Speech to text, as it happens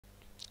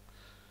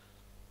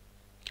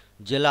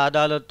জেলা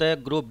আদালতে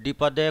group D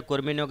পদে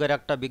কর্মী নিয়োগের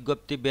একটা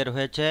বিজ্ঞপ্তি বের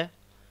হয়েছে।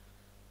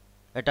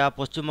 এটা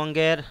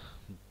পশ্চিমবঙ্গের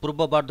পূর্ব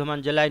বর্ধমান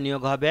জেলায়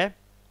নিয়োগ হবে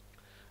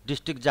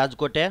ডিস্ট্রিক্ট জাজ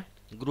কোর্টে।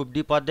 গ্রুপ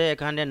ডি পদে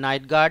এখানে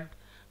night guard,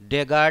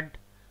 day guard,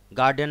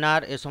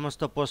 gardener এ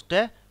সমস্ত পোস্টে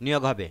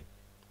নিয়োগ হবে।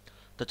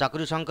 তো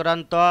চাকরি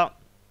সংক্রান্ত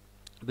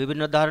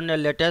বিভিন্ন ধরনের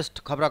লেটেস্ট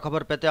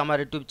খবরাখবর পেতে আমার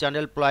ইউটিউব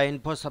চ্যানেল প্লয়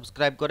ইনফো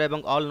সাবস্ক্রাইব করে এবং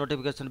অল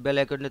নোটিফিকেশন বেল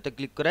আইকনটিতে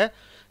ক্লিক করে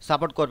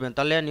সাপোর্ট করবেন।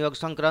 তাহলে নিয়োগ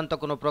সংক্রান্ত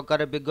কোনো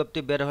প্রকারের বিজ্ঞপ্তি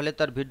বের হলে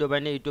তার ভিডিও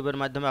বানিয়ে ইউটিউবের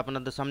মাধ্যমে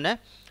আপনাদের সামনে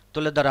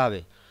তুলে ধরা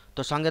হবে।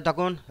 তো সঙ্গে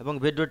থাকুন এবং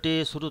ভিডিওটি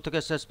শুরু থেকে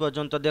শেষ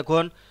পর্যন্ত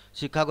দেখুন।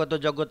 শিক্ষাগত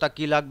যোগ্যতা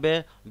কী লাগবে,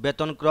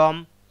 বেতনক্রম,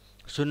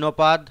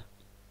 শূন্যপদ,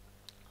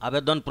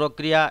 আবেদন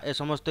প্রক্রিয়া এ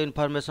সমস্ত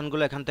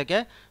ইনফরমেশনগুলো এখান থেকে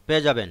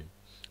পেয়ে যাবেন।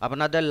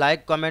 আপনাদের লাইক,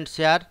 কমেন্ট,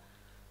 শেয়ার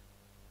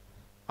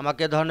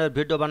আমাকে এ ধরনের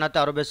ভিডিও বানাতে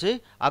আরও বেশি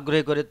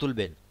আগ্রহী করে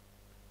তুলবেন।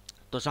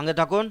 তো সঙ্গে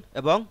থাকুন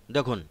এবং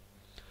দেখুন।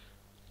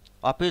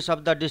 অফিস অফ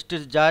দ্য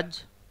ডিস্ট্রিক্ট জাজ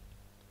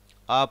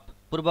of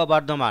Purba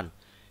Bardhaman,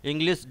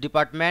 English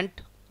department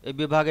এই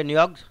বিভাগে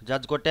নিয়োগ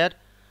জাজ কোর্টের।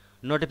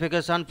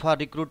 Notification for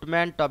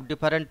recruitment of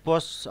different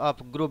posts of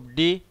group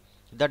D,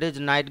 that is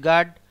night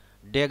guard,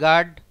 day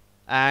guard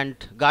and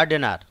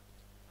gardener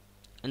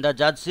in the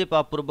judgeship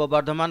of Purba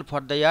Bardhaman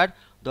for the year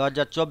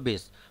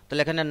 2024।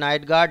 তাহলে এখানে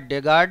night guard, day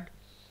guard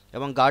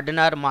এবং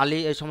gardener, মালি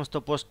এই সমস্ত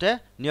পোস্টে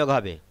নিয়োগ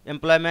হবে।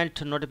 এমপ্লয়মেন্ট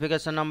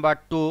নোটিফিকেশন নাম্বার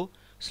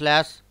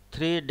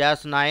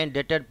 2/3-9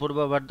 ডেটেড পূর্ব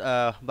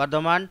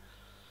Bardhaman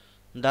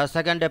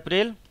 2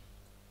 April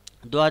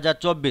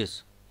 2024,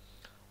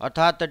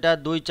 অর্থাৎ এটা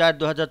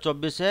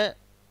 2/4/2024-এ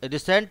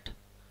রিসেন্ট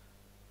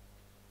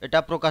এটা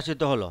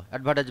প্রকাশিত হলো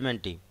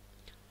অ্যাডভার্টাইজমেন্টটি।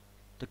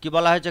 তো কী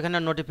বলা হয়েছে এখানে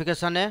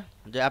নোটিফিকেশানে,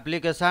 যে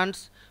applications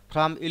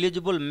from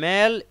eligible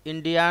mail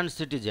Indian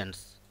citizens,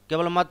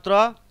 কেবলমাত্র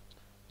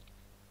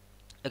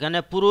এখানে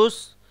পুরুষ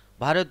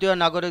ভারতীয়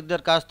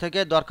নাগরিকদের কাছ থেকে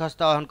দরখাস্ত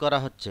আহ্বান করা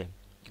হচ্ছে।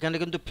 এখানে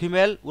কিন্তু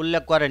ফিমেল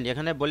উল্লেখ করেনি,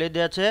 এখানে বলে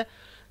দিয়েছে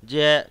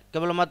যে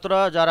কেবলমাত্র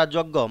যারা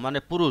যোগ্য মানে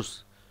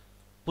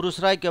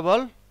পুরুষরাই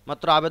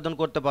কেবলমাত্র আবেদন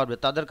করতে পারবে,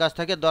 তাদের কাছ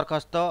থেকে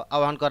দরখাস্ত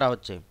আহ্বান করা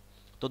হচ্ছে।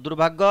 তো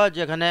দুর্ভাগ্য যে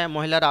এখানে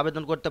মহিলারা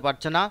আবেদন করতে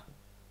পারছে না।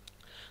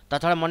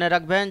 তাছাড়া মনে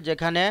রাখবেন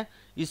যেখানে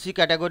ইসি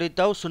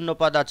ক্যাটাগরিতেও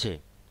শূন্যপদ আছে,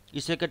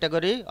 ইসি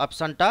ক্যাটাগরি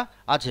অপশানটা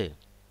আছে।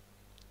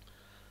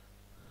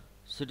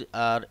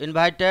 Are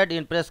invited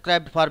in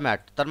prescribed format,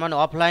 তার মানে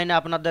অফলাইনে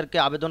আপনাদেরকে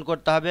আবেদন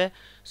করতে হবে।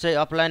 সেই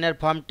অফলাইনের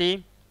ফর্মটি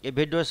এই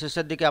ভিডিও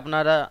শেষের দিকে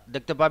আপনারা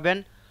দেখতে পাবেন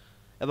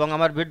এবং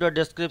আমার ভিডিও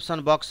ডেসক্রিপশন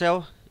বক্সেও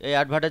এই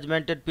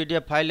অ্যাডভার্টাইজমেন্টের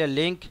পিডিএফ ফাইলের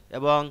লিঙ্ক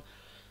এবং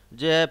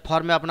যে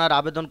ফর্মে আপনারা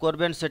আবেদন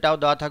করবেন সেটাও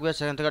দেওয়া থাকবে,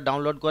 সেখান থেকে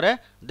ডাউনলোড করে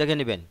দেখে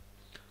নেবেন।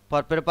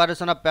 For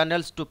preparation of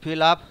panels two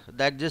fill up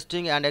the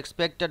existing and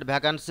expected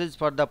vacancies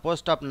for the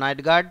post of night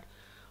guard,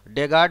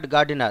 day guard,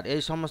 Gardiner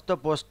এই সমস্ত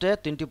পোস্টে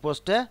 3টি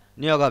পোস্টে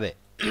নিয়োগ হবে।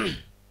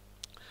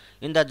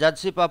 In the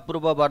judgeship of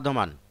Purba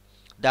Bardhaman,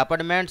 the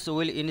appointments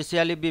will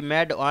initially be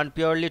made on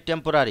purely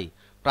temporary.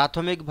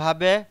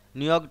 প্রাথমিকভাবে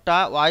নিয়োগটা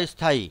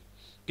অস্থায়ী,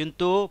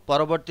 কিন্তু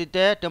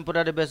পরবর্তীতে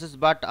temporary basis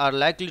but are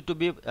likely to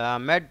be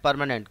made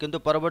permanent, কিন্তু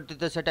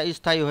পরবর্তীতে সেটা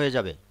স্থায়ী হয়ে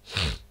যাবে।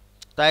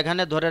 তাই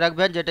এখানে ধরে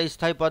রাখবেন যেটা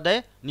স্থায়ী পদে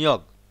নিয়োগ।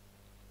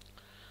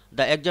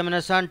 The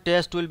examination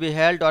test will be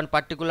held on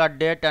particular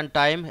date and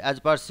time as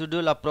per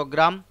schedule of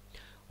program,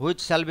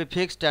 which shall be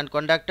fixed and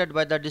conducted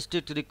by the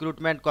district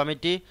recruitment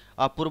committee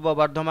of Purba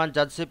Bardhaman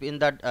judgeship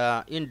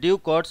in due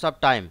course of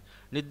time.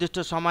 নির্দিষ্ট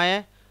সময়ে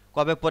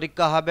কবে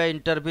পরীক্ষা হবে,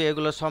 interview,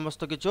 এগুলো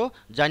সমস্ত কিছু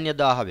জানিয়ে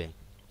দেওয়া হবে।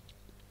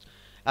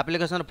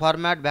 Application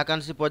format,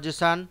 vacancy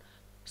position,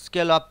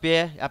 scale of pay,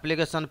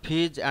 application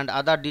fees and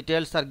other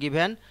details are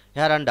given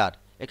hair under.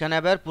 এখানে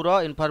এবার পুরো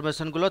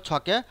ইনফরমেশনগুলো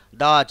ছকে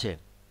দেওয়া আছে।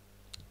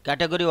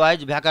 ক্যাটাগরি ওয়াইজ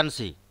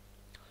ভ্যাকান্সি,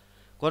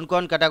 কোন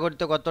কোন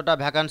ক্যাটাগরিতে কতটা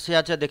ভ্যাকান্সি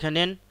আছে দেখে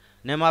নিন।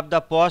 Name of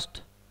the post,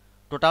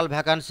 total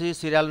vacancy,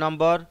 serial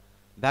number,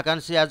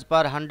 vacancy as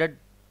per 100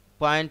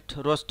 point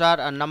roaster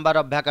R number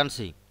of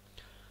vacancy.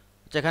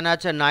 যেখানে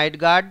আছে night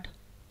guard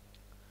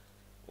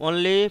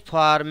only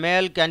for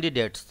mail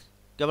candidates,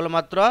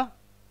 কেবলমাত্র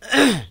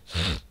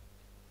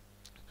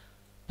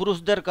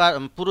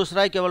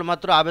পুরুষরাই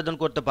কেবলমাত্র আবেদন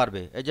করতে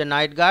পারবে। এই যে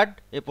নাইট গার্ড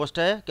এই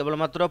পোস্টে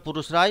কেবলমাত্র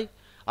পুরুষরাই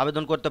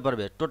আবেদন করতে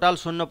পারবে। টোটাল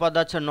শূন্যপদ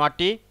আছে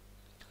 9টি।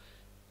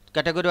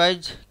 ক্যাটাগরি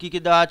ওয়াইজ কী কী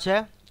দেওয়া আছে,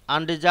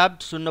 আনরিজার্ভড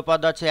শূন্যপদ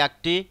আছে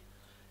 1টি,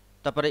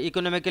 তারপরে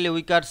ইকোনমিক্যালি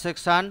উইকার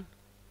সেকশান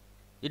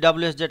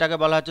ইডাব্লিউএস যেটাকে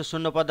বলা হচ্ছে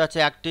শূন্যপদ আছে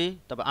 1টি,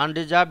 তারপর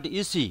আনরিজার্ভড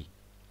ইসি,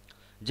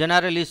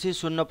 জেনারেল ইসি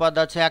শূন্যপদ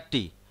আছে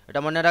 1টি, এটা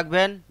মনে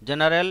রাখবেন।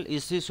 জেনারেল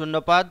ইসি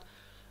শূন্যপদ,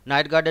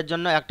 নাইট গার্ডের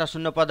জন্য একটা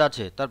শূন্যপদ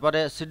আছে। তারপরে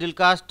শিডিউল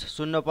কাস্ট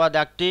শূন্যপদ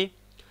 1টি,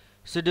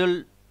 schedule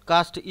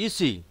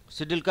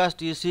caste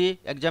EC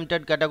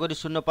exempted category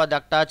শূন্যপদ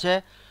একটা আছে।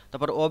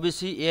 তারপর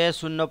ওবিসি এ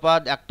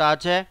শূন্যপদ একটা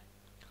আছে,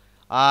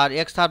 আর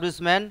এক্স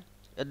সার্ভিসম্যান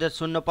এদের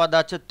শূন্যপদ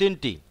আছে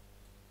 3টি।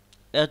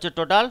 এ হচ্ছে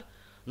টোটাল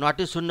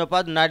 9টি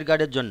শূন্যপদ নাইট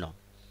গার্ডের জন্য।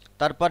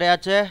 তারপরে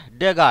আছে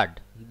ডে গার্ড,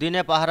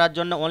 দিনে পাহারার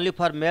জন্য অনলি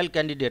ফর মেল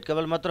ক্যান্ডিডেট,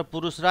 কেবলমাত্র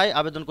পুরুষরাই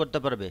আবেদন করতে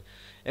পারবে।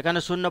 এখানে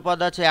শূন্যপদ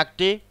আছে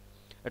 1টি,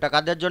 এটা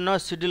কাদের জন্য,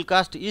 শিডিউল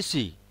কাস্ট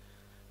ইসি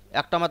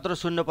একটা মাত্র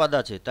শূন্যপদ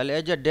আছে। তাহলে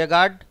এই যে ডে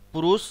গার্ড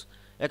পুরুষ,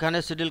 এখানে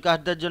শিডিউল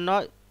কাস্টদের জন্য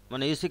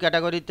মানে ইসি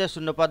ক্যাটাগরিতে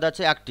শূন্যপদ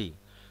আছে একটি।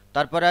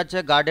 তারপরে আছে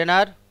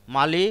গার্ডেনার,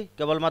 মালি,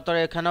 কেবলমাত্র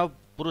এখানেও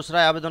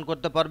পুরুষরাই আবেদন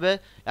করতে পারবে,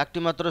 একটি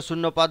মাত্র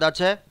শূন্যপদ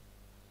আছে।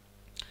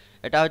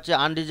 এটা হচ্ছে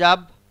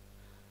আনরিজার্ভ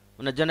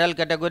মানে জেনারেল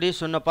ক্যাটাগরি,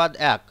 শূন্যপদ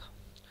 1।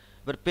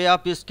 এবার পে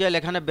অফ স্কেল,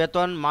 এখানে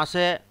বেতন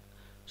মাসে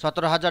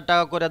 17,000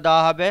 টাকা করে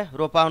দেওয়া হবে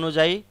রোপা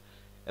অনুযায়ী।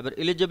 এবার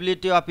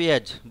এলিজিবিলিটি অফ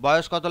এজ,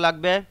 বয়স কত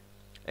লাগবে,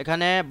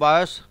 এখানে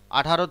বয়স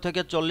 18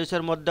 থেকে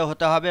 40-এর মধ্যে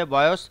হতে হবে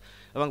বয়স,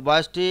 এবং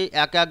বয়সটি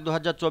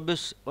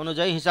 1/1/2024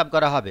 অনুযায়ী হিসাব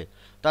করা হবে।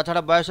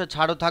 তাছাড়া বয়সে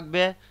ছাড়ও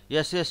থাকবে,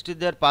 এসসি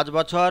এসটিদের 5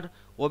 বছর,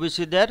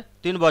 ওবিসিদের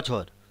 3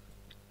 বছর।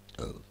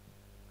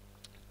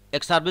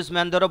 এক্স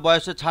সার্ভিসম্যানদেরও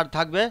বয়সে ছাড়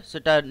থাকবে,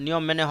 সেটা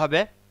নিয়ম মেনে হবে।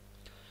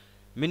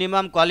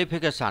 মিনিমাম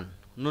কোয়ালিফিকেশান,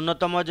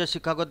 ন্যূনতম যে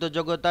শিক্ষাগত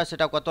যোগ্যতা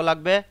সেটা কত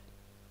লাগবে,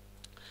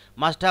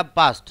 মাস্ট হ্যাভ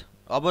পাস্ট,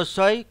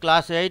 অবশ্যই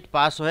ক্লাস 8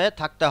 পাস হয়ে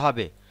থাকতে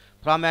হবে,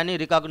 from Annie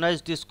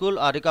recognised school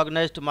R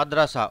recognised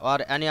Madrasa R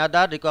any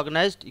other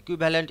recognised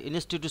equivalent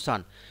institution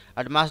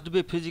and must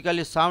be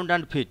physically sound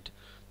and fit.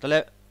 তাহলে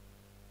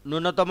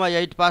ন্যূনতম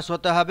 8 পাস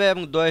হতে হবে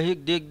এবং দৈহিক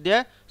দিক দিয়ে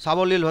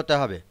সাবলীল হতে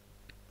হবে।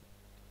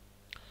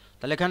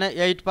 তাহলে এখানে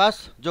 8 পাস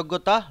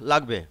যোগ্যতা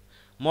লাগবে।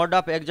 মোড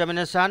অফ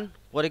এক্সামিনেশান,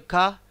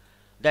 পরীক্ষা,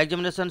 the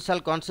examination shall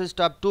consist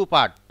of 2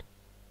 part,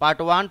 part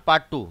 1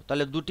 part 2,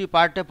 তাহলে দুটি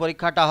পার্টে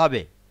পরীক্ষাটা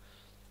হবে।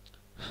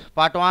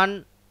 পার্ট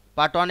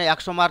 1-এ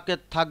 100 মার্কের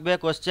থাকবে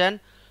কোশ্চেন,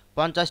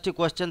 50টি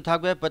কোশ্চেন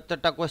থাকবে,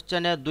 প্রত্যেকটা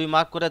কোশ্চেনে 2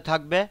 মার্ক করে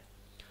থাকবে,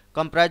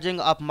 কম্প্রাইজিং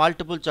অফ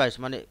মাল্টিপল চয়েস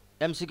মানে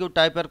এমসিকিউ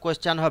টাইপের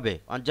কোশ্চেন হবে।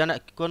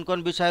 কোন কোন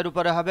বিষয়ের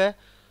উপরে হবে,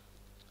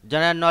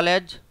 জেনারেল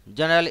নলেজ,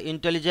 জেনারেল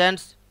ইন্টেলিজেন্স,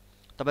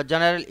 তারপর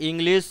জেনারেল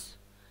ইংলিশ,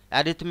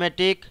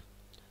 অ্যারিথমেটিক,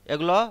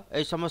 এগুলো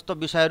এই সমস্ত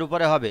বিষয়ের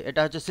উপরে হবে, এটা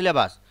হচ্ছে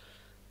সিলেবাস।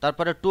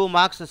 তারপরে 2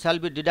 marks shall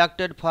be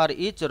deducted for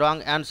each wrong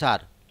answer,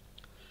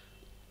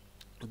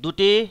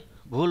 দুটি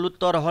ভুল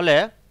উত্তর হলে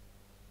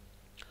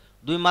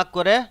 2 মার্ক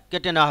করে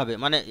কেটে নেওয়া হবে,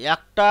 মানে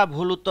একটা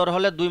ভুল উত্তর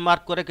হলে 2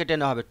 মার্ক করে কেটে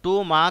নেওয়া হবে। 2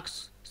 marks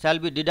shall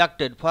be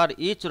deducted for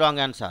each wrong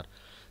answer,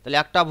 তাহলে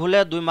একটা ভুলে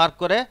 2 মার্ক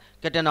করে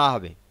কেটে নেওয়া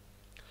হবে।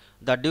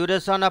 The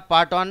duration of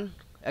part 1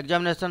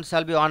 examination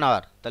shall be 1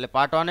 hour, তাহলে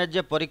পার্ট 1-এর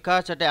যে পরীক্ষা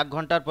সেটা 1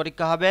 ঘন্টার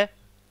পরীক্ষা হবে।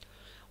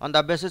 On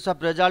the basis of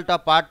result of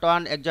part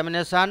 1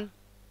 examination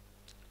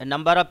A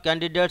number of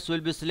candidates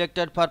will be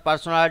selected for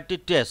personality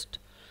test,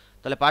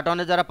 তাহলে পার্ট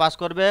 1-এ যারা পাস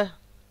করবে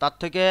তার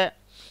থেকে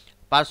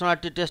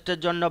পার্সোনালিটি টেস্টের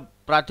জন্য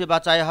প্রার্থী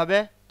বাছাই হবে,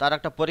 তার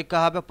একটা পরীক্ষা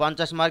হবে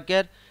 50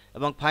 মার্কের,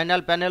 এবং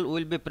final panel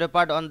will be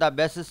prepared on the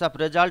basis of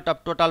result of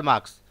total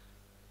marks,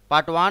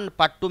 part 1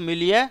 part 2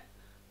 মিলিয়ে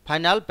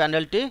ফাইনাল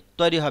প্যানেলটি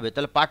তৈরি হবে।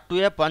 তাহলে পার্ট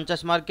 2-এ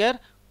 50 মার্কের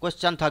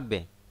কোশ্চেন থাকবে,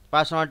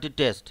 পার্সোনালিটি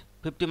টেস্ট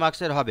 50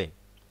 মার্কসের হবে।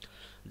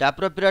 The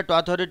appropriate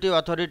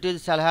authorities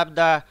shall have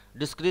the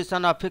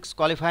description of fix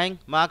qualifying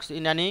marks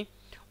in Annie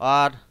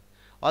or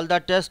all the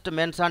tests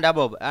mentioned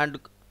above and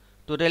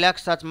to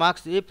relax such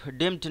marks if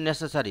deemed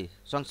necessary,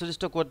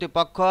 সংশ্লিষ্ট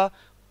কর্তৃপক্ষ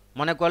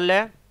মনে করলে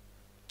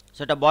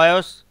সেটা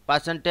বয়স,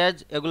 পার্সেন্টেজ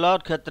এগুলোর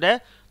ক্ষেত্রে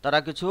তারা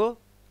কিছু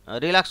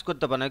রিল্যাক্স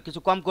করতে পারে, কিছু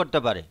কম করতে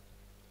পারে,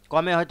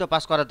 কমে হয়তো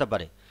পাস করাতে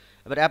পারে।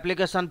 এবার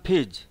অ্যাপ্লিকেশান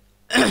ফিজ,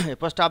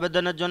 পোস্ট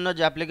আবেদনের জন্য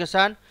যে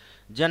অ্যাপ্লিকেশান,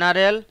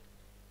 জেনারেল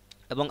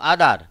এবং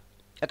আদার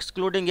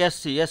এক্সক্লুডিং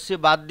এসসি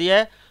বাদ দিয়ে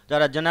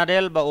যারা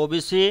জেনারেল বা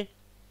ওবিসি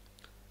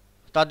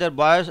তাদের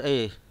বয়স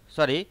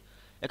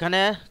এখানে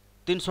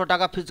 300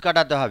 টাকা ফিজ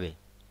কাটাতে হবে,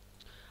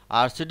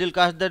 আর শিডিউল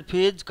কাস্টদের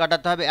ফিজ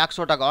কাটাতে হবে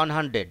 100 টাকা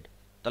 100।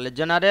 তাহলে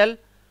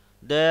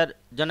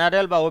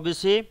জেনারেল বা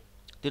ওবিসি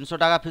 300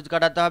 টাকা ফিজ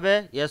কাটাতে হবে,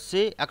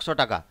 এসসি 100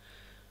 টাকা।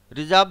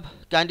 Reserve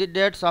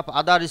candidates of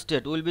other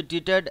state will be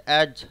treated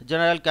as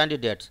general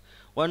candidates,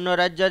 অন্য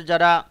রাজ্যের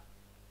যারা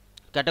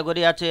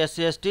ক্যাটাগরি আছে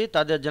এসসি এসটি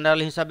তাদের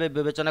জেনারেল হিসাবে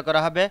বিবেচনা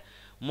করা হবে।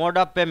 মোড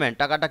অফ পেমেন্ট,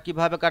 টাকাটা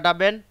কিভাবে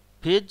কাটাবেন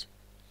ফিজ,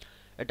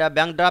 এটা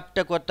ব্যাঙ্ক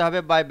ড্রাফটে করতে হবে,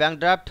 by bank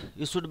draft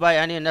issued by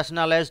Annie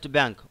nationalised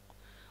bank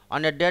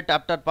on a date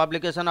after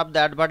publication of the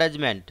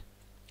advertisement,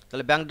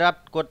 তাহলে ব্যাঙ্ক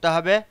ড্রাফট করতে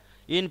হবে।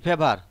 ইন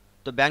ফেভার,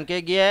 তো ব্যাঙ্কে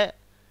গিয়ে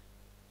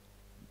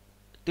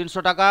 300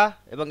 টাকা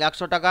এবং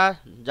 100 টাকা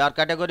যার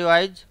ক্যাটাগরি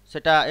ওয়াইজ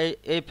সেটা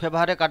এই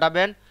ফেভারে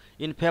কাটাবেন।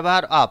 In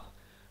favour of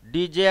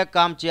DJ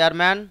come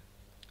chairman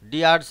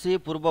DRC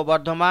Purba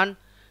Bardhaman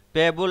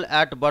payable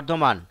at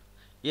Bardhaman,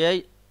 এই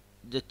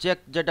যে চেক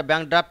যেটা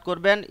ব্যাঙ্ক ড্রাফট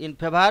করবেন ইন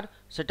ফেভার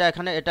সেটা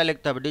এখানে এটা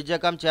লিখতে হবে, DJ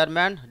come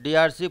chairman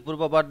DRC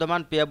Purba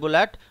Bardhaman payable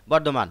at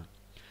Bardhaman.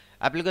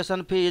 Application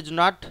fee is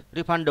not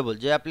refundable,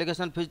 যে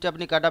অ্যাপ্লিকেশন ফিজটা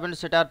আপনি কাটাবেন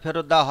সেটা আর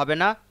ফেরত দেওয়া হবে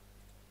না।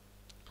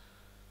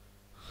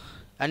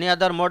 Any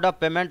other mode of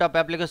payment of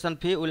application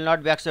fee will not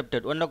be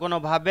accepted, অন্য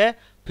কোনোভাবে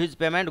ফিজ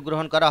পেমেন্ট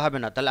গ্রহণ করা হবে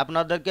না। তাহলে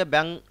আপনাদেরকে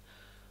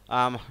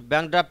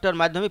ব্যাঙ্ক ড্রাফটের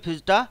মাধ্যমে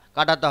ফিজটা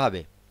কাটাতে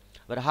হবে।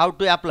 এবার হাউ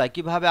টু অ্যাপ্লাই,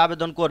 কীভাবে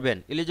আবেদন করবেন।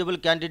 Eligible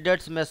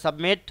candidates may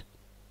submit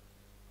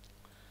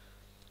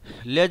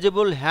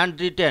লেজিবল hand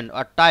written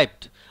আর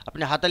টাইপড,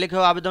 আপনি হাতে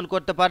লিখেও আবেদন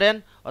করতে পারেন,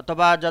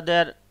 অথবা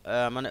যাদের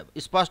মানে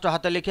স্পষ্ট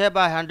হাতে লিখে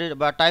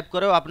বা টাইপ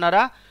করেও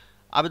আপনারা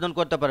আবেদন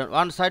করতে পারেন।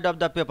 One side of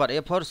the paper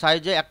A4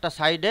 সাইজে একটা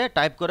সাইডে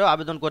টাইপ করেও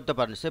আবেদন করতে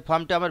পারেন। সেই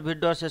ফর্মটি আমার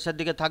ভিডিওর শেষের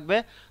দিকে থাকবে,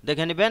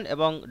 দেখে নেবেন,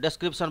 এবং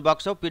ডেসক্রিপশন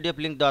বক্সেও PDF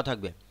লিঙ্ক দেওয়া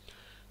থাকবে।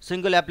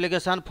 Single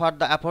application for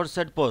the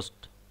aforesaid post,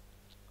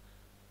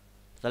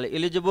 তাহলে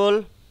eligible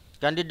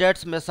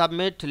candidates may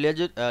submit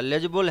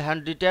legible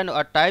handwritten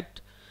or typed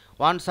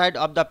one side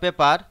of the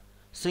paper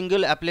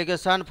single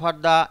application for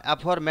the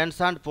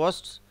aforementioned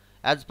posts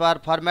as per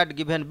format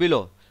given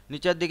below।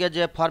 নিচের দিকে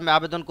যে ফর্মে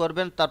আবেদন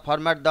করবেন তার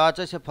ফরম্যাট দেওয়া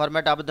আছে, সে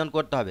ফরম্যাটে আবেদন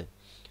করতে হবে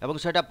এবং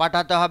সেটা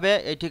পাঠাতে হবে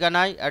এই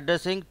ঠিকানায়,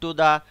 অ্যাড্রেসিং টু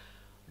দ্য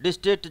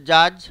ডিস্ট্রিক্ট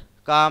জাজ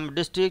কাম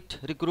district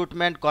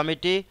recruitment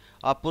committee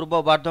of Purba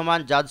Bardhaman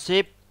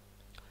judgeship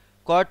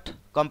court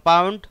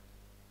compound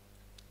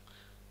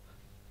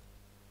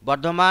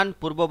Bardhaman,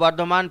 Purba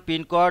Bardhaman,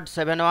 pin code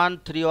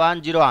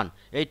 713101।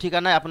 এই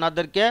ঠিকানায়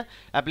আপনাদেরকে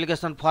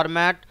অ্যাপ্লিকেশন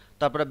ফরম্যাট,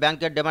 তারপরে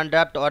ব্যাংকের ডিমান্ড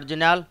ড্রাফট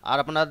অরিজিনাল আর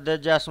আপনাদের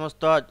যে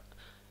সমস্ত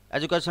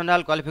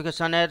এডুকেশনাল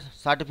কোয়ালিফিকেশনের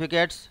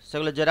সার্টিফিকেটস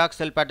সেগুলো জেরক্স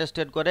সেলফ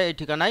অ্যাটেস্টেড করে এই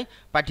ঠিকানায়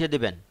পাঠিয়ে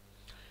দেবেন।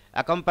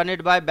 অ্যাকম্পানিড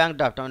বাই ব্যাংক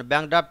ড্রাফট, মানে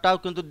ব্যাংক ড্রাফটটাও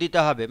কিন্তু দিতে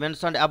হবে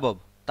মেনশন অ্যাবভ।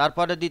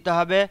 তারপরে দিতে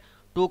হবে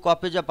 2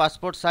 copies of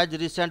passport size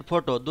recent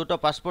photo, দুটো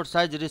passport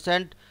size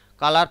recent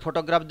colour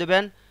photograph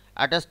দেবেন।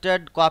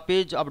 Attested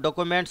copies of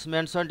documents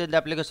mentioned in the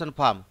application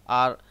form,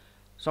 আর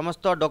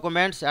সমস্ত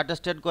ডকুমেন্টস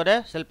অ্যাটেস্টেড করে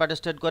সেলফ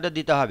অ্যাটেস্টেড করে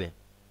দিতে হবে।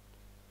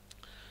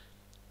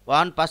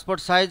 1 পাসপোর্ট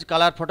সাইজ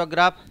কালার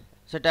ফটোগ্রাফ,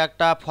 সেটা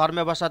একটা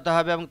ফর্মে বসাতে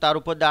হবে এবং তার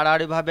উপর দিয়ে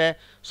আড়াআড়িভাবে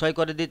সই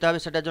করে দিতে হবে,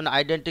 সেটার জন্য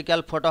আইডেন্টিক্যাল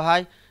ফটো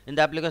হয় in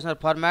the application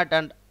format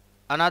and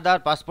another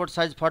passport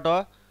size photo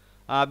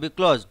B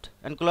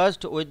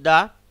enclosed with the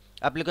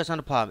application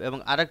form, এবং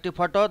আরেকটি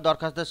ফটো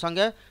দরখাস্তের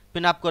সঙ্গে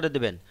পিন আপ করে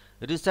দেবেন।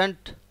 Recent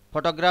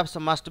photographs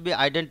must be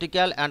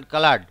identical and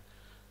coloured,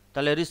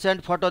 তাহলে রিসেন্ট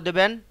ফটো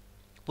দেবেন,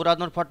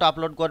 পুরাতন ফটো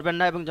আপলোড করবেন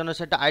না এবং যেন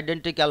সেটা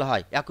আইডেন্টিক্যাল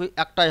হয়,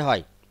 একটাই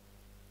হয়।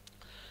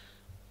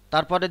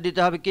 তারপরে দিতে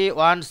হবে কি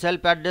 1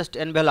 সেলফ অ্যাড্রেসড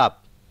এনভেলপ,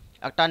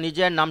 একটা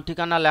নিজের নাম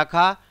ঠিকানা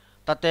লেখা,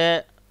 তাতে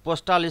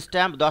পোস্টাল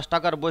স্ট্যাম্প 10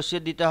 টাকার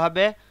বসিয়ে দিতে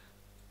হবে,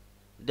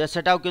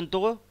 সেটাও কিন্তু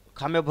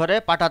খামে ভরে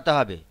পাঠাতে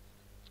হবে।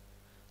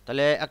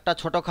 তাহলে একটা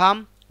ছোট খাম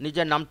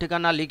নিজের নাম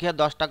ঠিকানা লিখে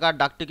 10 টাকার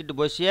ডাক টিকিট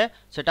বসিয়ে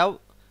সেটাও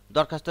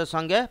দরখাস্তের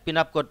সঙ্গে পিন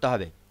আপ করতে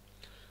হবে।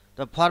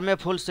 তো ফর্মে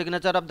full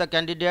signature of the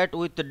candidate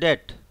with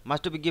date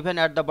must be given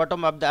at the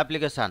bottom of the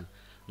application,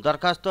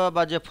 দরখাস্ত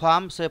বা যে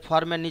ফর্ম সে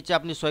ফর্মের নিচে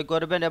আপনি সই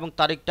করবেন এবং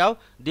তারিখটাও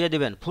দিয়ে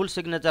দিবেন, ফুল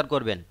সিগনেচার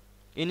করবেন,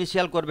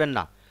 ইনিশিয়াল করবেন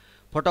না।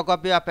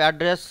 Photocopy of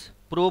address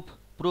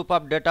proof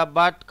of date of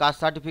birth, caste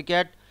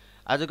certificate,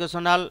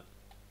 educational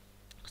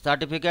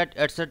certificate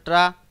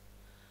etcetera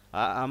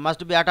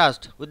must be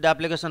attached with the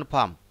application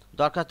form,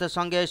 দরখাস্তের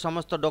সঙ্গে এই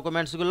সমস্ত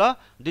ডকুমেন্টসগুলো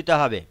দিতে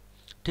হবে।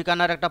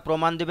 ঠিকানার একটা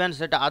প্রমাণ দিবেন,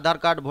 সেটা আধার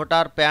card,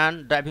 voter, pan,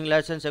 driving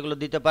licence এগুলো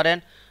দিতে পারেন।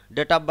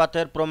 ডেট অফ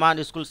বার্থের প্রমাণ,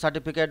 স্কুল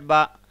সার্টিফিকেট বা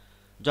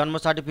জন্ম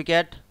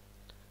সার্টিফিকেট,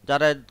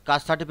 যারা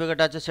কাস্ট সার্টিফিকেট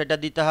আছে সেটা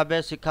দিতে হবে।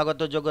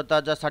 শিক্ষাগত যোগ্যতা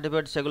যা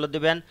সার্টিফিকেট সেগুলো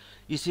দিবেন।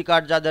 ইসি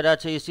কার্ড যাদের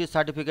আছে ইসি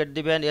সার্টিফিকেট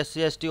দিবেন, এসসি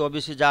এসটি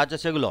ওবিসি যা আছে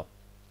সেগুলো।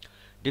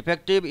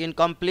 ডিফেক্টিভ,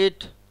 ইনকমপ্লিট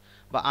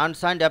বা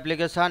unsigned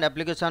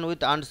application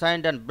with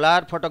unsigned and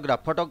blur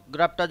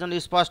ফটোগ্রাফটা যেন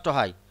স্পষ্ট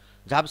হয়,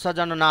 ঝাপসা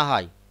যেন না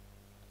হয়,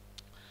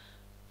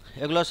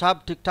 এগুলো সব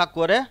ঠিকঠাক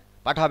করে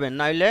পাঠাবেন।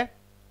 নইলে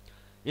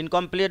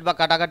ইনকমপ্লিট বা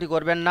কাটাকাটি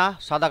করবেন না,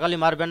 সাদাকালি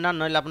মারবেন না,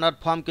 নইলে আপনার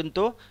ফর্ম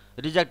কিন্তু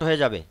রিজেক্ট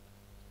হয়ে যাবে।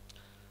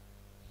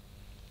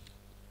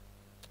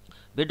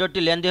 ভিডিওটি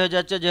লেন্দি হয়ে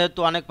যাচ্ছে যেহেতু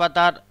অনেক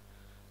পাতার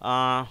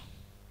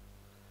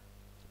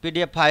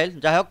পিডিএফ ফাইল,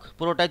 যাই হোক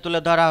পুরোটাই তুলে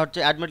ধরা হচ্ছে।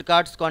 Admit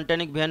cards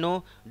containing venue,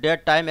 date,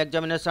 time,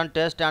 examination,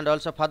 test and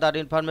also father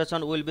information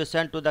will be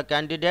sent to the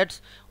candidates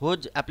whose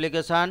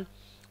application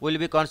will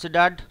be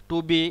considered two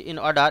be in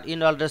order in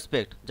all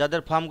respect,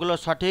 যাদের ফর্মগুলো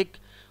সঠিক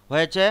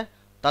হয়েছে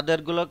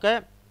তাদেরগুলোকে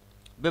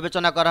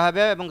বিবেচনা করা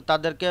হবে এবং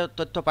তাদেরকে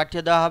তথ্য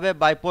পাঠিয়ে দেওয়া হবে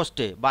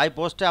বাই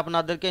পোস্টে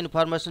আপনাদেরকে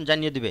ইনফরমেশন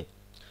জানিয়ে দিবে,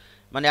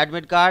 মানে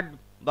অ্যাডমিট কার্ড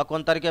বা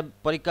কোন তারিখে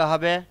পরীক্ষা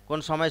হবে কোন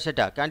সময়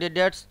সেটা।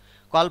 ক্যান্ডিডেটস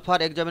কল ফর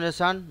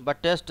এক্সামিনেশন বা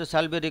test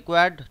shall be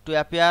required to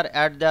appear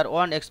at their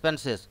own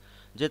expenses,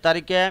 যে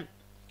তারিখে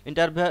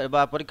ইন্টারভিউ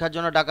বা পরীক্ষার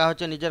জন্য ডাকা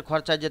হচ্ছে নিজের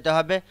খরচায় যেতে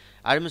হবে।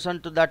 Admission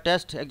to the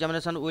test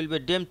examination will be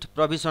deemed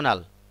provisional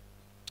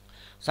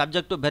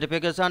subject to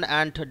verification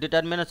and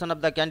determination of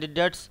the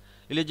candidates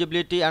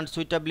eligibility and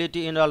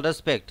suitability in all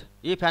respect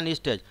if an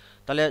stage,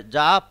 তাহলে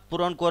যা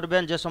পূরণ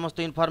করবেন যে সমস্ত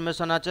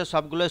ইনফরমেশন আছে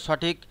সবগুলোই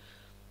সঠিক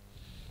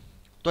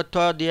তথ্য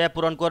দিয়ে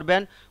পূরণ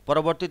করবেন।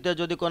 পরবর্তীতে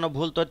যদি কোনো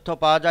ভুল তথ্য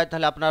পাওয়া যায়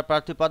তাহলে আপনার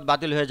প্রার্থীপদ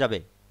বাতিল হয়ে যাবে।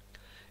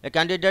 এ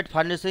candidate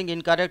furnishing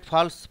incorrect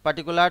false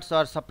particulars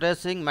or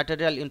suppressing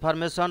material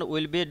information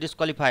will be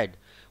disqualified,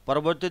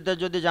 পরবর্তীতে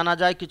যদি জানা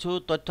যায় কিছু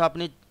তথ্য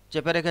আপনি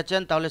চেপে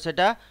রেখেছেন তাহলে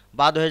সেটা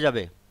বাদ হয়ে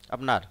যাবে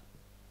আপনার।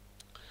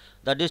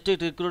 The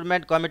district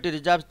recruitment committee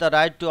reserves the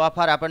right to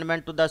offer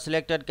appointment to the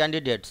selected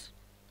candidates,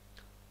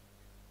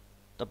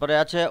 তারপরে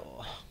আছে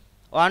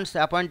once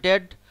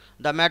appointed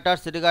the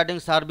matters regarding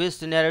service,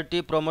 seniority,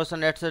 promotion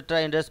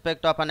etc. in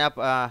respect of an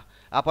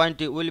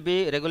appointee will be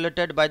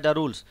regulated by the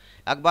rules,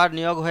 একবার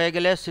নিয়োগ হয়ে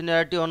গেলে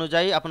seniority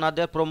অনুযায়ী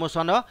আপনাদের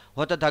প্রমোশনও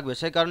হতে থাকবে,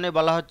 সেই কারণে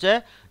বলা হচ্ছে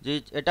যে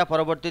এটা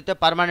পরবর্তীতে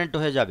পার্মানেন্ট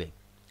হয়ে যাবে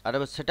আর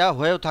সেটা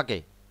হয়েও থাকে।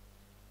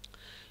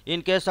 In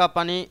case of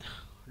any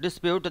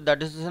dispute the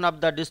decision of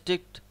the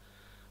district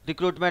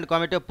recruitment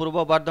committee Purba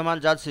Bardhaman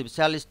judgeship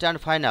shall stand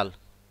final,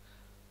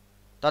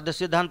 তাদের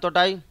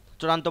সিদ্ধান্তটাই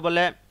চূড়ান্ত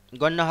বলে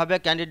গণ্য হবে।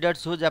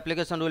 Candidates whose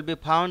application will be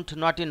found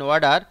not in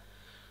order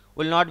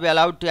will not be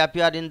allowed to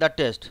appear in the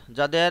test.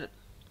 যাদের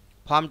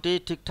ফর্মটি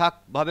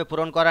ঠিকঠাকভাবে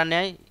পূরণ করা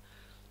নেই,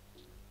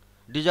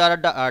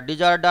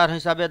 ডিজঅর্ডার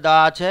হিসাবে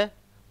দেওয়া আছে,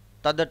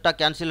 তাদেরটা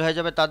ক্যান্সেল হয়ে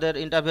যাবে, তাদের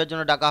ইন্টারভিউয়ের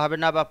জন্য ডাকা হবে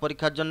না বা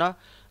পরীক্ষার জন্য।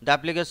 The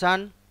application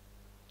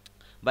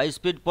by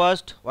speed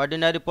post,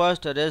 ordinary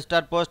post,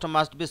 register post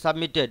must be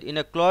submitted in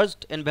a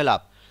closed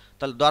envelope।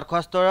 তাহলে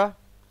দরখাস্ত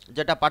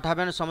যেটা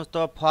পাঠাবেন, সমস্ত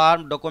ফর্ম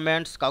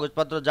ডকুমেন্টস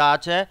কাগজপত্র যা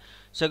আছে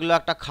সেগুলো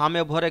একটা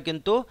খামে ভরে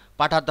কিন্তু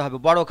পাঠাতে হবে,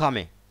 বড়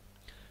খামে।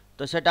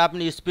 তো সেটা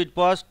আপনি স্পিড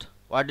পোস্ট,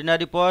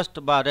 অর্ডিনারি পোস্ট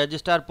বা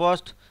রেজিস্টার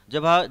পোস্ট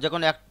যে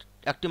কোনো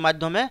একটি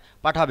মাধ্যমে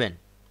পাঠাবেন।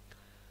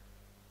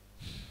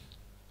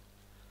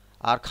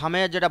 আর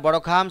খামে যেটা বড়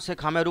খাম, সে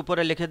খামের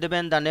উপরে লিখে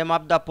দেবেন the name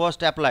of the post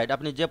applied.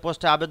 আপনি যে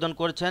পোস্টে আবেদন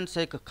করছেন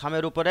সেই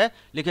খামের উপরে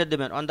লিখে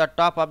দেবেন on the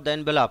top of the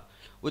envelope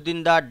within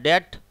the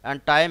date and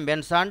time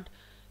mentioned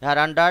hair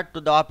under to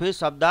the office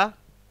of the,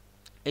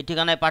 এই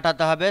ঠিকানায়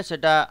পাঠাতে হবে,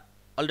 সেটা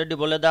অলরেডি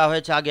বলে দেওয়া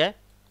হয়েছে আগে।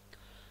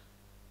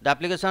 The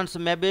applications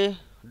may be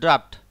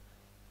draft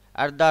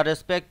at the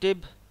respective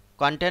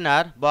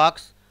container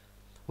box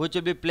which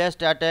will be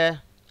placed at a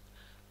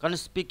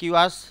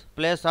কনস্পিকিউয়াস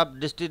place of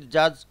district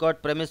জাজ কোর্ট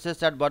প্রেমিসেস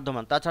অ্যাট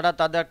বর্ধমান। তাছাড়া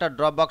তাদের একটা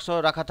ড্রপ বক্সও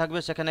রাখা থাকবে,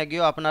 সেখানে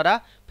গিয়েও আপনারা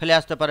ফেলে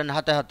আসতে পারেন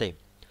হাতে হাতে।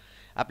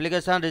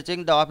 Application reaching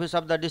the office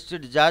of the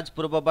district জাজ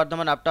পূর্ব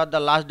Bardhaman after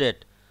the last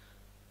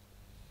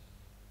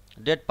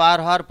date পার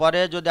হওয়ার পরে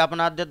যদি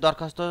আপনাদের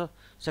দরখাস্ত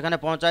সেখানে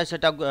পৌঁছায়,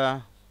 সেটা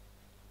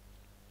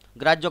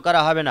গ্রাহ্য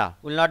করা হবে না,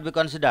 will not be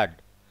considered.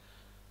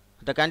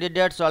 The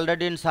candidates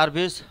already in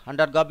service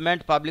under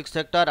government public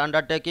sector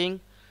undertaking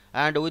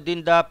and within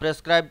the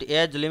prescribed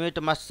age limit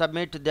must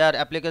submit their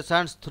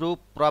applications through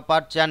proper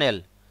channel।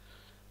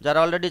 যারা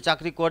অলরেডি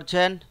চাকরি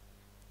করছেন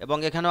এবং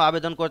এখানেও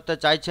আবেদন করতে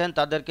চাইছেন,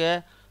 তাদেরকে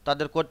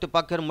তাদের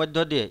কর্তৃপক্ষের মধ্য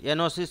দিয়ে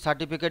এনওসি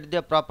সার্টিফিকেট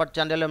দিয়ে প্রপার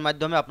চ্যানেলের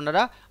মাধ্যমে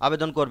আপনারা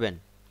আবেদন করবেন।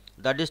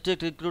 The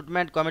district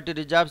recruitment committee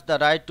reserves the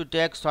right to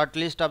take short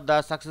list of the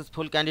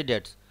successful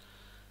candidates.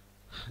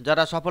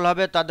 যারা সফল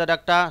হবে তাদের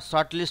একটা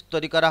শর্ট লিস্ট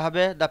তৈরি করা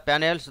হবে। The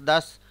panels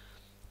Das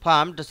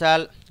formed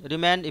shall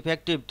remain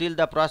effective till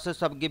the process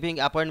of giving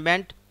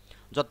appointment।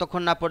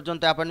 যতক্ষণ না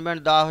পর্যন্ত অ্যাপয়েন্টমেন্ট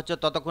দেওয়া হচ্ছে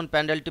ততক্ষণ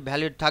প্যানেলটি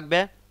ভ্যালিড থাকবে।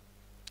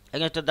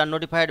 against the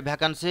notified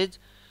vacancies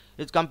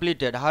is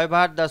completed,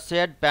 however the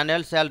said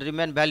panel shall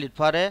remain valid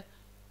for a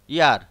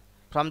year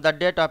from the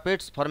date of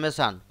its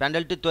formation।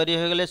 প্যানেলটি তৈরি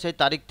হয়ে গেলে সেই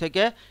তারিখ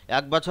থেকে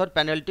 1 বছর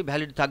প্যানেলটি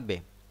ভ্যালিড থাকবে।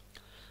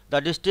 the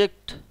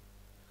district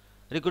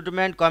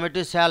recruitment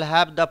committee shall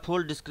have the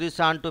full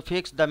discretion to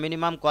fix the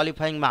minimum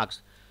qualifying marks।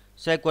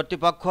 সেই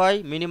কর্তৃপক্ষই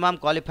minimum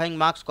qualifying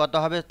marks কত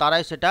হবে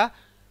তারাই সেটা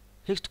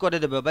ফিক্সড করে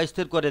দেবে বা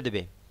স্থির করে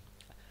দেবে।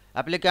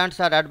 Applicants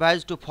R advise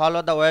to follow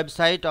the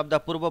website of the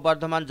Purba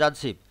Bardhaman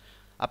judgeship.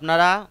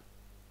 আপনারা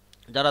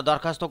যারা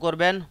দরখাস্ত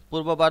করবেন,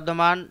 পূর্ব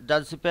বর্ধমান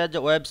জাজশিপের যে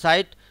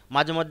ওয়েবসাইট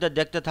মাঝে মধ্যে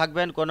দেখতে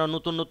থাকবেন কোনো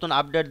নতুন নতুন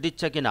আপডেট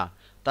দিচ্ছে কিনা।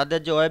 তাদের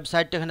যে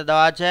ওয়েবসাইটটা এখানে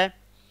দেওয়া আছে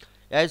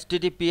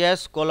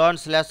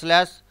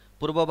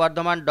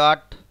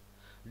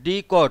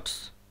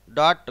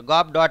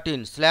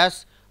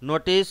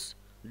https://purbaBardhaman.dcourts.gov.in/notice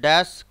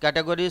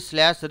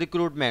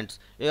 -category/recruitments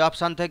এই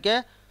অপশান থেকে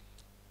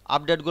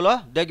আপডেটগুলো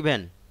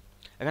দেখবেন।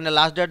 এখানে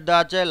লাস্ট ডেট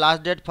দেওয়া আছে,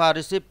 last date for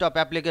receipt of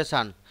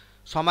application,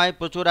 সময়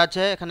প্রচুর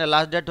আছে। এখানে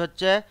লাস্ট ডেট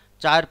হচ্ছে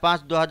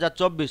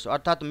 4/5/2024,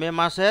 অর্থাৎ মে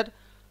মাসের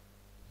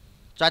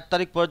 4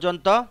 তারিখ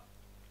পর্যন্ত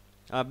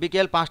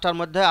বিকেল 5টার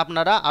মধ্যে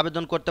আপনারা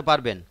আবেদন করতে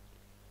পারবেন।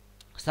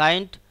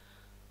 সাইন্ড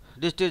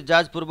ডিস্ট্রিক্ট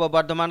জাজ পূর্ব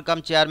বর্ধমান কাম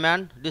chairman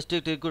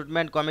district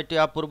recruitment committee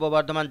of Purba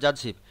Bardhaman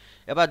judgeship.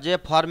 এবার যে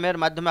ফর্মের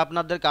মাধ্যমে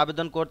আপনাদেরকে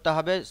আবেদন করতে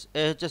হবে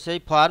এ হচ্ছে সেই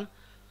ফর্ম,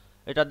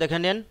 এটা দেখে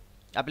নিন।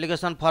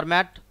 অ্যাপ্লিকেশান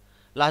ফরম্যাট,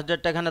 লাস্ট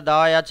ডেটটা এখানে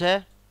দেওয়াই আছে।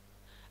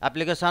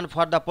 Application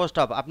for the post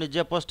of, আপনি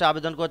যে পোস্টে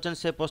আবেদন করছেন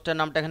সেই পোস্টের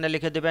নামটা এখানে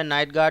লিখে দেবেন,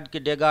 নাইট গার্ড কি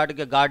ডে গার্ড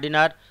কি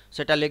গার্ডিনার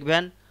সেটা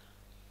লিখবেন।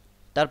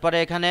 তারপরে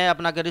এখানে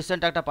আপনাকে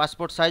রিসেন্ট একটা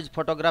পাসপোর্ট সাইজ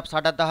ফটোগ্রাফ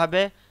সাটাতে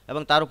হবে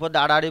এবং তার উপর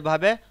দিয়ে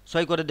আড়াআড়িভাবে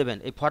সই করে দেবেন।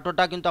 এই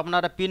ফটোটা কিন্তু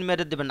আপনারা পিন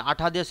মেরে দেবেন,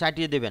 আঠা দিয়ে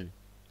সাঁটিয়ে দেবেন।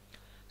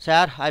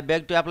 Sir I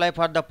beg to apply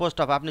for the post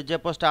of, আপনি যে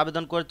পোস্টে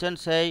আবেদন করছেন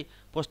সেই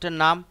পোস্টের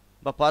নাম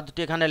বা পদটি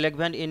এখানে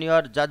লিখবেন in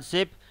your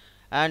judgeship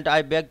and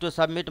I beg to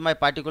submit my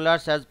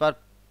particulars as per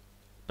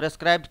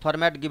prescribed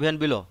format given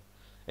below.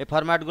 এই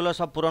ফরম্যাটগুলো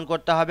সব পূরণ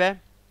করতে হবে।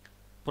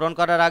 পূরণ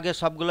করার আগে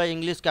সবগুলো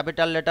ইংলিশ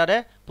ক্যাপিটাল লেটারে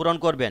পূরণ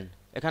করবেন।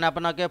 এখানে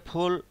আপনাকে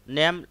ফুল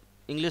নেম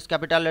ইংলিশ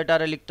ক্যাপিটাল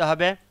লেটারে লিখতে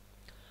হবে।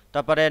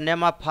 তারপরে নেম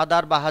অফ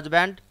ফাদার বা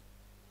হাজব্যান্ড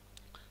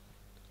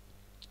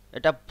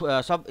এটা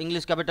সব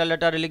ইংলিশ ক্যাপিটাল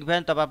লেটারে লিখবেন।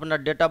 তারপর আপনার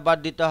ডেট অফ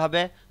বার্থ দিতে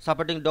হবে,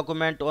 সাপোর্টিং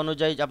ডকুমেন্ট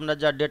অনুযায়ী আপনার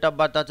যা ডেট অফ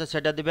বার্থ আছে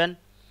সেটা দিবেন।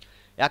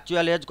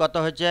 অ্যাকচুয়াল এজ কত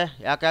হয়েছে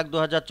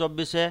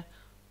 1/1/2024,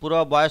 পুরো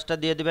বয়সটা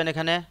দিয়ে দিবেন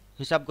এখানে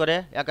হিসাব করে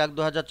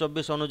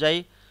 1/1/2024 অনুযায়ী।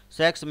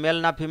 সেক্স মেল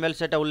না ফিমেল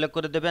সেটা উল্লেখ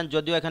করে দেবেন,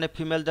 যদিও এখানে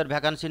ফিমেলদের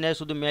ভ্যাকান্সি নেই,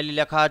 শুধু মেলই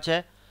লেখা আছে।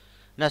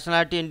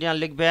 ন্যাশনালিটি ইন্ডিয়ান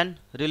লিখবেন।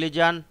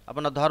 রিলিজিয়ান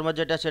আপনার ধর্ম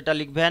যেটা সেটা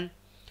লিখবেন।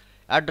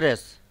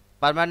 Address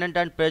permanent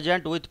and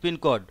present with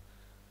pin code,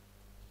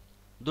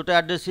 দুটো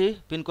অ্যাড্রেসই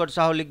পিনকোড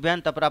সহ লিখবেন।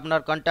 তারপর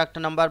আপনার কন্ট্যাক্ট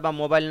নাম্বার বা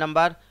মোবাইল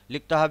নাম্বার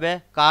লিখতে হবে।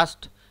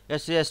 Caste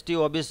SC ST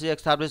OBC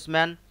ex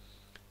serviceman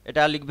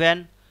এটা লিখবেন।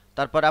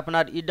 তারপর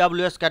আপনার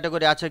ইডব্লিউএস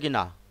ক্যাটাগরি আছে কি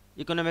না,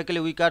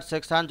 ইকোনমিক্যালি উইকার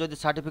সেকশন, যদি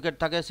সার্টিফিকেট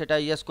থাকে সেটা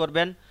ইয়েস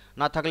করবেন,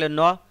 না থাকলে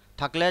নো,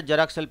 থাকলে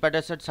জেরক্স সেলফ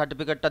অ্যাটেস্টেড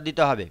সার্টিফিকেটটা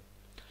দিতে হবে।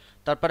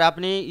 তারপরে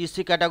আপনি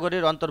ইসি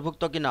ক্যাটাগরির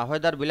অন্তর্ভুক্ত কিনা,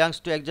 whether belongs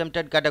to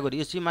exempted category.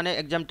 EC মানে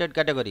এক্সামটেড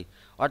ক্যাটাগরি,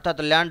 অর্থাৎ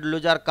ল্যান্ড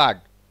লুজার কার্ড।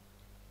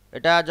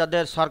 এটা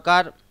যাদের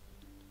সরকার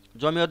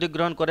জমি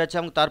অধিগ্রহণ করেছে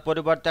এবং তার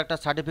পরিবর্তে একটা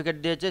সার্টিফিকেট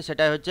দিয়েছে,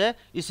 সেটাই হচ্ছে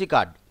ইসি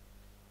কার্ড।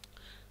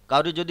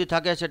 কাউরি যদি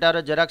থাকে সেটার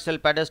জেরক্স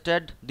সেলফ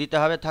অ্যাটেস্টেড দিতে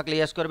হবে, থাকলে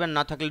ইয়েস করবেন,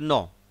 না থাকলে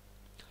নো।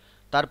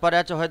 তারপরে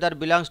আছে whether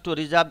belongs to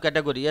reserve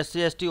category, SC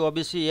ST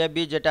OBC A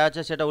B যেটা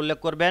আছে সেটা উল্লেখ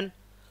করবেন।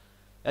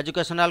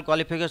 এডুকেশনাল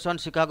কোয়ালিফিকেশন,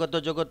 শিক্ষাগত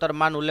যোগ্যতার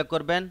মান উল্লেখ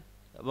করবেন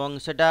এবং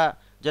সেটা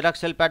জেরক্স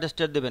সেলফ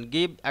অ্যাটেস্টেড দেবেন।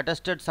 গিভ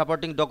অ্যাটেস্টেড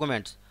সাপোর্টিং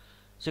ডকুমেন্টস,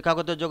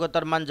 শিক্ষাগত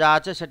যোগ্যতার মান যা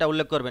আছে সেটা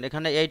উল্লেখ করবেন।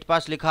 এখানে 8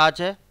 পাস লেখা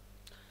আছে।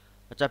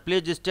 আচ্ছা,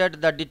 please state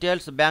the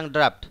details bank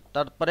draft.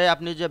 তারপরে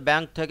আপনি যে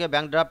ব্যাঙ্ক থেকে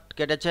ব্যাঙ্ক ড্রাফট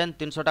কেটেছেন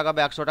 300 টাকা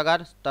বা 100 টাকার,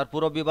 তার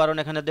পুরো বিবরণ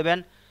এখানে দেবেন।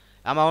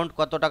 অ্যামাউন্ট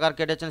কত টাকার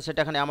কেটেছেন সেটা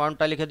এখানে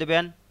অ্যামাউন্টটা লিখে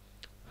দেবেন।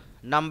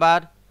 Number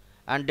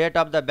and date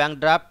of the bank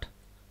draft,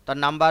 তার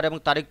নাম্বার এবং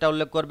তারিখটা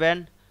উল্লেখ করবেন।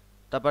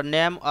 তারপর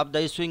name of the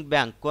issuing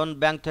bank, কোন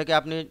ব্যাঙ্ক থেকে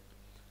আপনি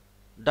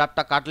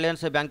ড্রাফটটা কাটলেন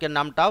সেই ব্যাঙ্কের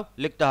নামটাও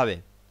লিখতে হবে।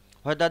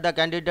 Whether the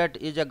candidate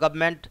is a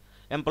government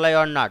employee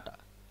or not,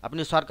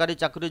 আপনি সরকারি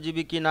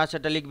চাকরিজীবী কি না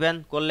সেটা লিখবেন,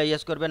 করলে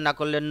ইয়েস করবেন, না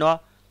করলে নো।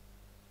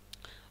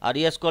 আর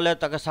ইয়েস করলে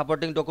তাকে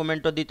সাপোর্টিং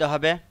ডকুমেন্টও দিতে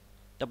হবে।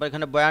 তারপর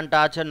এখানে বয়ানটা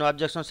আছে, নো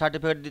অবজেকশন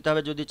সার্টিফিকেট দিতে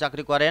হবে যদি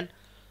চাকরি করেন,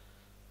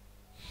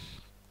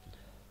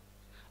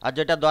 আর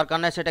যেটা দরকার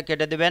নাই সেটা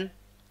কেটে দেবেন,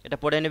 এটা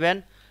পড়ে নেবেন।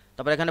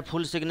 তারপর এখানে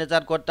ফুল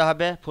সিগনেচার করতে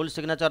হবে, full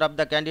signature of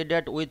the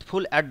candidate with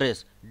full address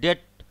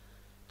date,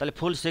 তাহলে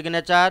ফুল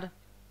সিগনেচার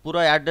পুরো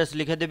অ্যাড্রেস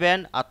লিখে দেবেন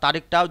আর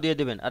তারিখটাও দিয়ে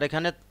দেবেন, আর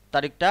এখানে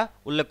তারিখটা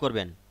উল্লেখ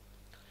করবেন।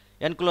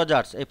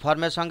 এনক্লোজার্স, এই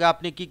ফর্মের সঙ্গে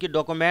আপনি কি কি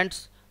ডকুমেন্টস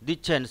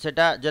দিচ্ছেন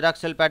সেটা জেরক্স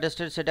সেলফ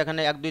অ্যাটেস্টেড সেটা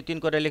এখানে 1 2 3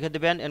 করে লিখে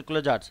দেবেন।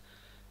 এনক্লোজার্স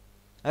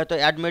হয়তো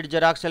অ্যাডমিট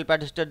জেরক্স সেলফ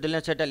অ্যাটেস্টেড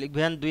দিলেন সেটা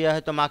লিখবেন, 2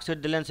 হয়তো মার্কশিট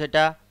দিলেন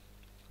সেটা,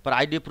 পর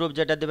আইডি প্রুফ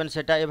যেটা দেবেন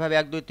সেটা, এভাবে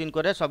 1 2 3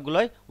 করে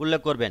সবগুলোই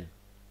উল্লেখ করবেন।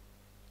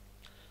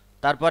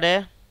 তারপরে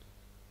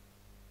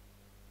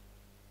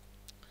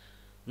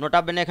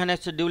নোটাবেন এখানে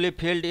duly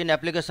field in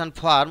application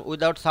form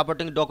without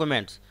supporting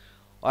documents,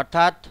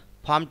 অর্থাৎ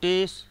ফর্মটি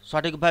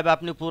সঠিকভাবে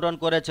আপনি পূরণ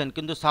করেছেন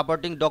কিন্তু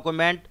সাপোর্টিং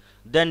ডকুমেন্ট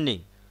দেননি।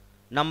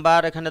 নাম্বার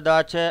এখানে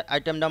দেওয়া আছে,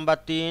 item number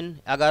 3,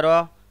 11,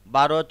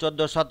 12,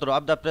 14, 17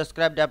 of the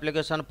prescribed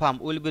application form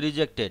will be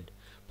rejected.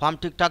 Form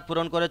ঠিকঠাক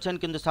পূরণ করেছেন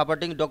কিন্তু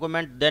সাপোর্টিং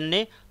ডকুমেন্ট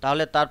দেননি,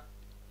 তাহলে তার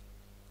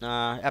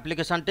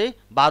অ্যাপ্লিকেশানটি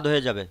বাদ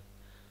হয়ে যাবে।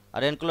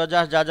 আর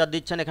এনক্লোজার যা যা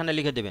দিচ্ছেন এখানে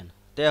লিখে দেবেন।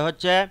 তো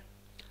হচ্ছে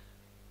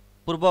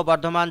পূর্ব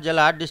বর্ধমান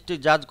জেলার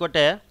ডিস্ট্রিক্ট জাজ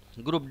কোর্টে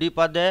গ্রুপ ডি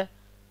পদে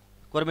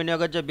কর্মী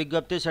নিয়োগের যে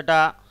বিজ্ঞপ্তি সেটা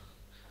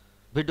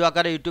ভিডিও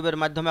আকারে ইউটিউবের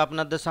মাধ্যমে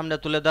আপনাদের সামনে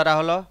তুলে ধরা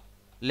হলো।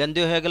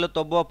 লেন্দি হয়ে গেল,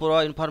 তবুও পুরো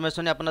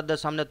ইনফরমেশনই আপনাদের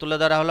সামনে তুলে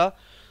ধরা হলো।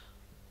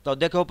 তো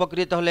দেখে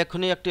উপকৃত হলে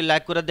এক্ষুনি একটি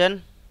লাইক করে দেন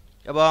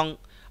এবং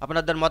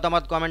আপনাদের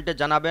মতামত কমেন্টে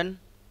জানাবেন,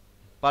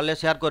 পারলে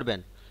শেয়ার করবেন।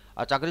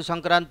 আর চাকরি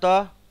সংক্রান্ত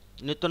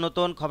নিত্য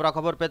নতুন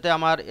খবরাখবর পেতে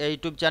আমার এই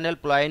ইউটিউব চ্যানেল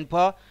প্লয়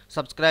ইনফো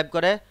সাবস্ক্রাইব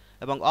করে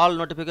এবং অল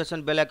নোটিফিকেশন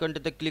বেল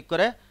আইকনটিতে ক্লিক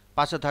করে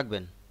পাশে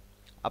থাকবেন।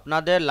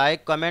 আপনাদের লাইক,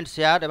 কমেন্ট,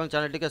 শেয়ার এবং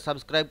চ্যানেলটিকে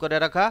সাবস্ক্রাইব করে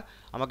রাখা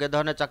আমাকে এই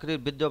ধরনের চাকরির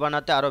ভিডিও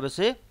বানাতে আরও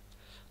বেশি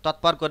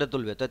তৎপর করে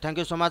তুলবে। তো thank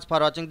you so much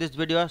for watching this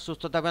video.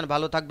 সুস্থ থাকবেন,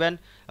 ভালো থাকবেন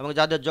এবং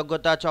যাদের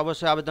যোগ্যতা আছে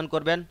অবশ্যই আবেদন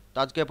করবেন। তো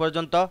আজকে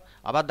পর্যন্ত,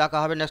 আবার দেখা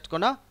হবে নেক্সট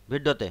কোনো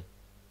ভিডিওতে।